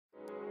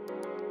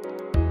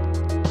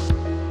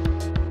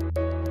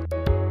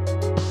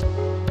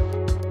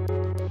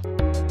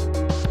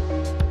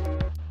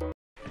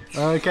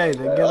Okay,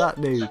 then get that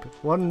noob.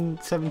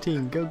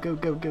 117. Go, go,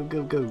 go, go,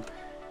 go, go.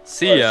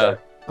 See ya.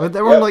 Oh,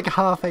 they're on like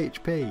half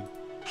HP.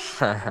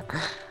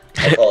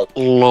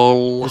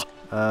 Lol.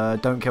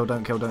 Don't kill,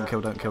 don't kill, don't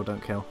kill, don't kill,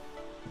 don't kill.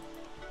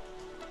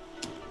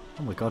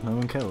 Oh my god, no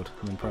one killed.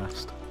 I'm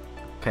impressed.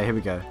 Okay, here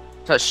we go.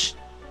 Touch.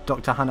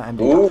 Dr. Hannah MD,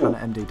 Dr.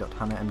 Hannah MD, Dr.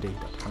 Hannah MD,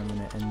 Dr.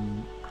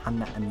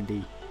 Hannah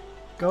MD.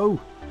 Go!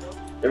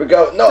 Here we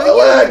go. No,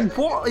 I went!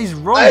 What is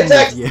wrong I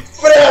with you?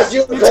 attacked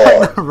You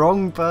attacked the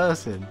wrong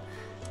person.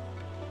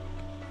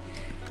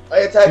 I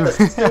attacked the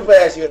stupid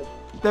ass unicorn.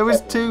 There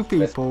was 2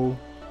 people.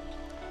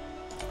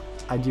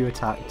 And you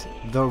attacked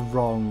the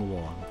wrong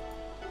one.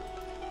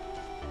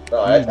 No,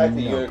 I attacked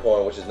the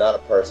unicorn, which is not a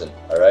person,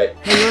 alright?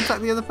 No, you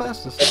attacked the other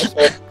person.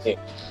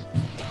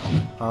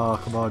 Oh,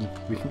 come on.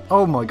 We can...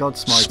 Oh my god,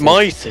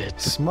 smited. Smited.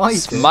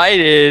 Smited.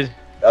 Smited.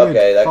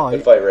 Okay, that's a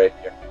good fight right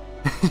here.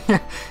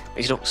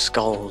 He's not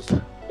scold.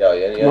 Yo,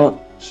 yeah.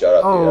 Shut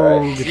up,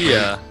 alright?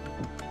 Yeah.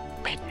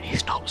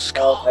 He's not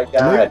scold. Oh my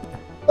god.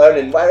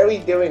 London, why are we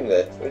doing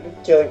this? We're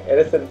just killing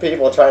innocent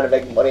people trying to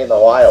make money in the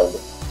wild.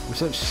 We're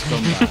such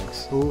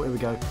scumbags. Oh, here we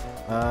go.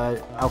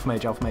 Alpha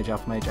Mage, Alpha Mage,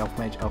 Alpha Mage, Alpha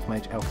Mage, Alpha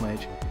Mage, Alpha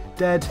Mage.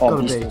 Dead.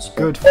 Gotta be.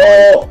 Good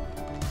fight. Oh!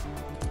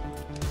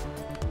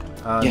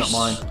 Not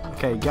mine.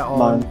 Okay, get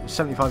on.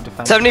 75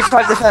 defense.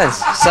 75 defense.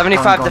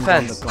 75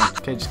 defense. Gone.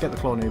 Okay, just get the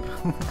claw noob.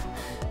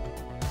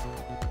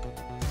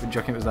 Do you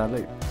reckon it was their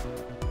loot?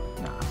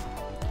 Nah.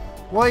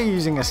 Why are you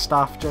using a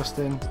staff,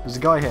 Justin? There's a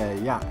guy here,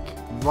 Yak.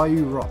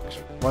 Ryu rocks.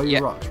 Ryu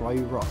rocks.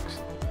 Ryu rocks.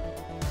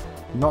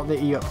 Not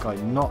the E-up guy.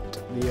 Not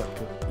the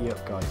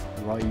E-up guy.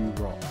 Ryu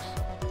rocks.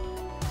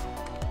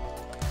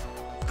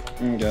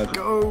 Good.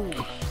 Go!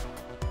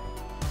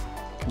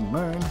 Come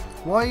on.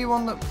 Why are you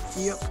on the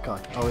E-up guy?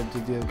 Oh,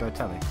 did the other guy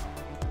tell him?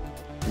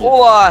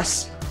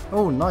 Boss!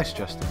 Oh, nice,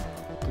 Justin.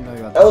 Didn't know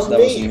you had that was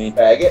me,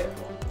 faggot.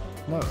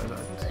 No,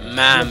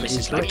 Ma'am,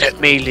 Mrs. Protect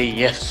Melee,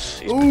 yes.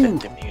 He's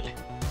protecting Melee.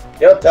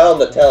 You don't tell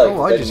him to tell him.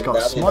 Oh, I just got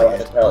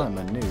smited. I'm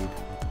a noob.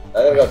 I'm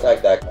gonna go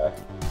attack that guy.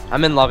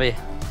 I'm in lobby.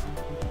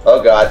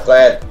 Oh god,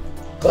 clan!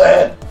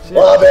 Clan!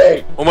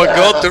 Lobby! Oh my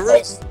god, the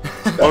rest!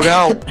 Oh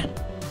no!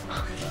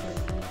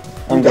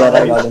 I'm glad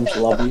I got into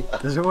lobby.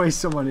 There's always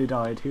someone who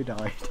died. Who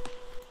died?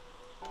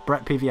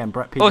 Brett PVM,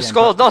 Brett PVM. Oh,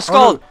 Scold, no,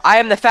 Scold! Oh, no. I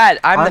am the fat,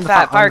 I'm the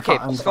fat, fire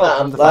cape.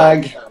 Scold.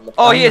 Lag.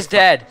 Oh, he is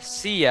dead.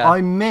 See ya.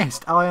 I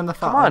missed. I am the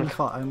fat. Come on. I am the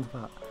fat. I am the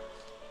fat.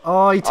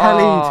 Oh, he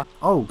tellied.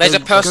 Oh, there's a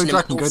person go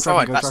Draken, in go the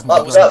Draken, north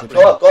go side.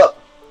 Draken. Go up.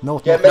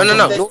 North, Yeah, north, No,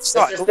 north. north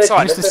side, north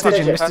side. Mr.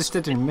 Stygian, Mr.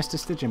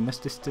 Stygian,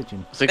 Mr.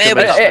 Stygian. There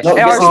we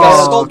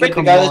go. Get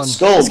the guy that's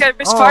gold. This guy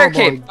risked fire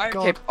cape. Fire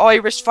cape. Oh, he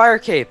risked fire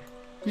cape.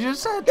 You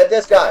just said. Get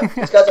this guy.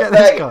 This guy's a Get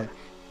this guy. faggot.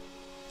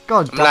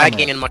 God I'm damn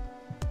lagging it. in my.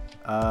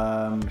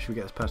 Should we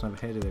get this person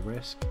over here? Do they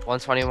risk?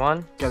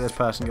 121. Get this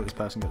person, get this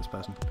person, get this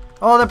person.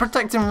 Oh, they're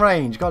protecting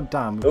range. God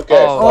damn.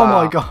 Okay. Oh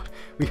my god.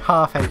 We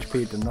half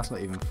HP'd them. That's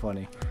not even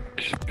funny.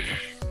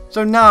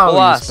 So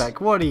now, Spec,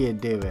 what are you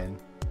doing?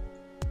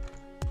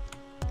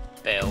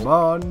 Come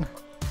on.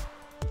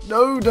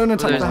 No, don't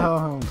attack the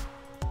hellhound.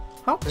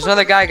 There's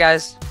another guy,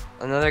 guys.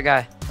 Another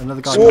guy.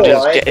 Another guy. Dark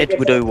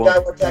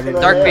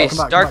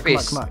Beast. Dark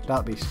Beast. Come back,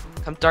 Dark Beast.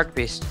 Come, Dark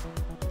Beast.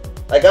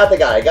 I got the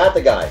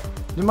guy.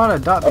 No matter,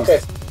 Dark Beast. Okay.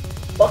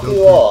 Fuck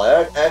you all.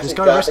 I actually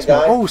got the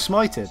guy. Oh,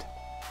 smited.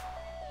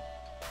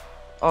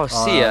 Oh,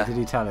 see ya. Did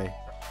he tell you?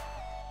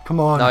 Come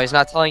on. No, he's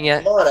not telling you.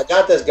 Come on, I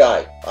got this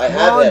guy. I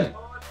have him.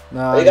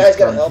 No, are you guys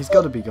gonna help he's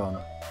got to be gone.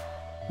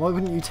 Why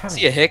wouldn't you tell me?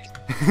 See ya, Hick.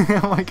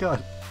 Oh my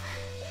god.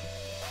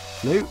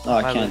 Loot? Oh,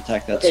 I can't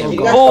attack that. Okay,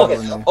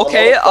 So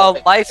okay,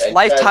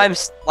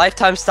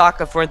 lifetime stock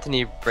of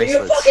Anthony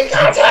bracelets. You fucking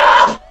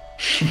goddamn!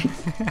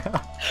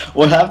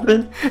 what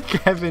happened?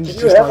 Kevin's Can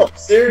you just help? like,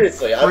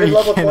 Seriously, I'm in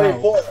level freaking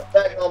 24. The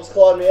fat mom's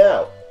calling me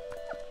out.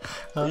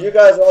 You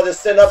guys are all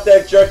just sitting up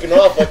there jerking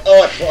off like,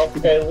 oh, it's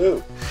 12k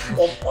loot.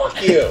 Well,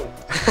 fuck you.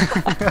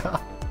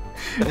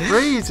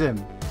 freeze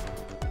him.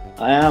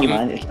 I am.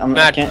 I'm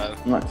not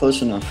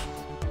close enough.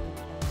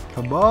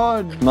 Come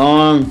on. Come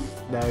on.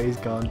 No, he's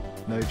gone.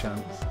 No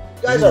chance.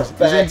 You guys are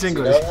fags, you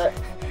know that?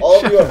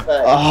 All of you are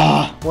fags.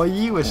 Ah. While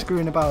you were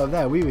screwing about up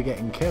there, we were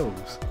getting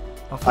kills.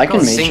 I can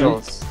make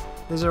singles.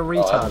 There's a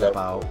retard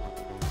about.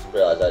 Just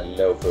realized I had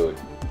no food.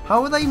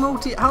 How are they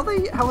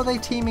How are they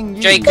teaming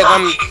you?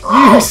 Jacob,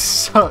 You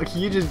suck.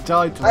 You just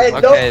died to them.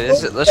 Okay,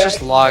 let's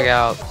just log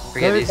out.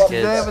 Forget these Do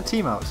kids. they have a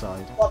team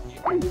outside?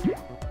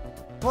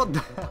 What the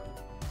hell?